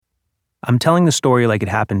I'm telling the story like it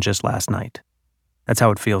happened just last night. That's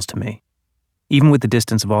how it feels to me. Even with the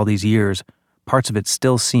distance of all these years, parts of it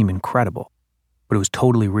still seem incredible. But it was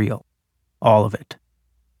totally real. All of it.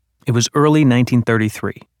 It was early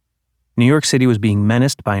 1933. New York City was being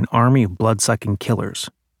menaced by an army of blood-sucking killers.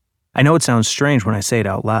 I know it sounds strange when I say it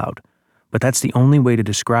out loud, but that's the only way to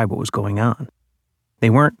describe what was going on. They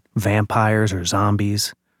weren't vampires or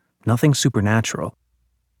zombies, nothing supernatural.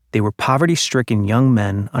 They were poverty-stricken young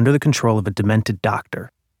men under the control of a demented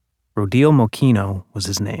doctor. Rodil Moquino was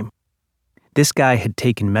his name. This guy had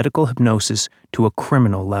taken medical hypnosis to a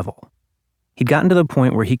criminal level. He'd gotten to the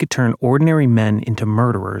point where he could turn ordinary men into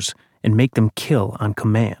murderers and make them kill on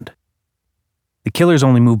command. The killers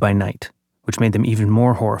only moved by night, which made them even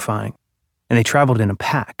more horrifying, and they traveled in a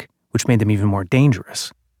pack, which made them even more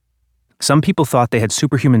dangerous. Some people thought they had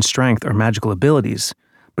superhuman strength or magical abilities,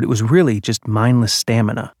 but it was really just mindless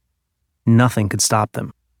stamina. Nothing could stop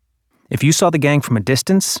them. If you saw the gang from a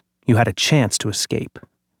distance, you had a chance to escape.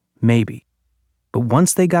 Maybe. But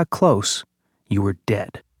once they got close, you were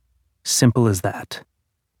dead. Simple as that.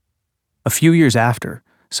 A few years after,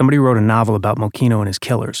 somebody wrote a novel about Moquino and his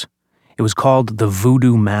killers. It was called The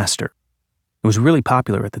Voodoo Master. It was really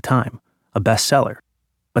popular at the time, a bestseller,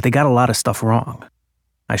 but they got a lot of stuff wrong.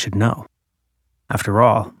 I should know. After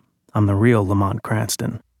all, I'm the real Lamont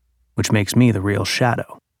Cranston, which makes me the real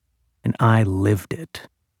Shadow, and I lived it.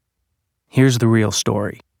 Here's the real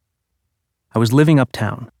story. I was living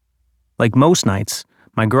uptown. Like most nights,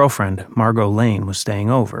 my girlfriend, Margot Lane, was staying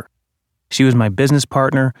over. She was my business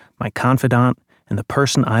partner, my confidant, and the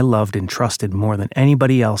person I loved and trusted more than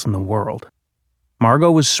anybody else in the world.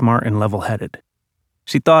 Margot was smart and level-headed.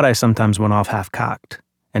 She thought I sometimes went off half-cocked,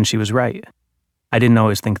 and she was right. I didn't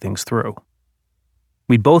always think things through.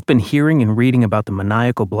 We'd both been hearing and reading about the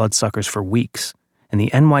maniacal bloodsuckers for weeks, and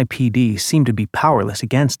the NYPD seemed to be powerless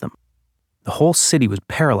against them. The whole city was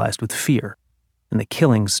paralyzed with fear, and the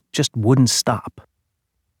killings just wouldn't stop.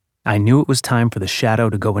 I knew it was time for the Shadow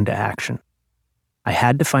to go into action. I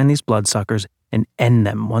had to find these bloodsuckers and end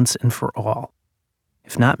them once and for all.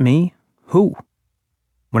 If not me, who?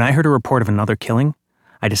 When I heard a report of another killing,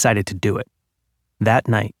 I decided to do it. That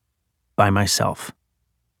night, by myself.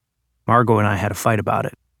 Margot and I had a fight about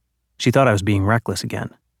it. She thought I was being reckless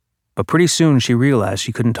again. But pretty soon she realized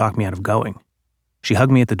she couldn't talk me out of going. She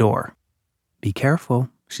hugged me at the door. "Be careful,"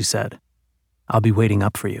 she said. "I'll be waiting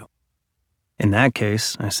up for you." "In that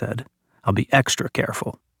case," I said, "I'll be extra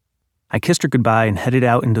careful." I kissed her goodbye and headed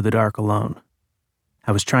out into the dark alone.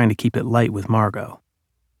 I was trying to keep it light with Margot.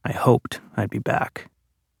 I hoped I'd be back.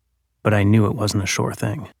 But I knew it wasn't a sure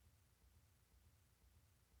thing.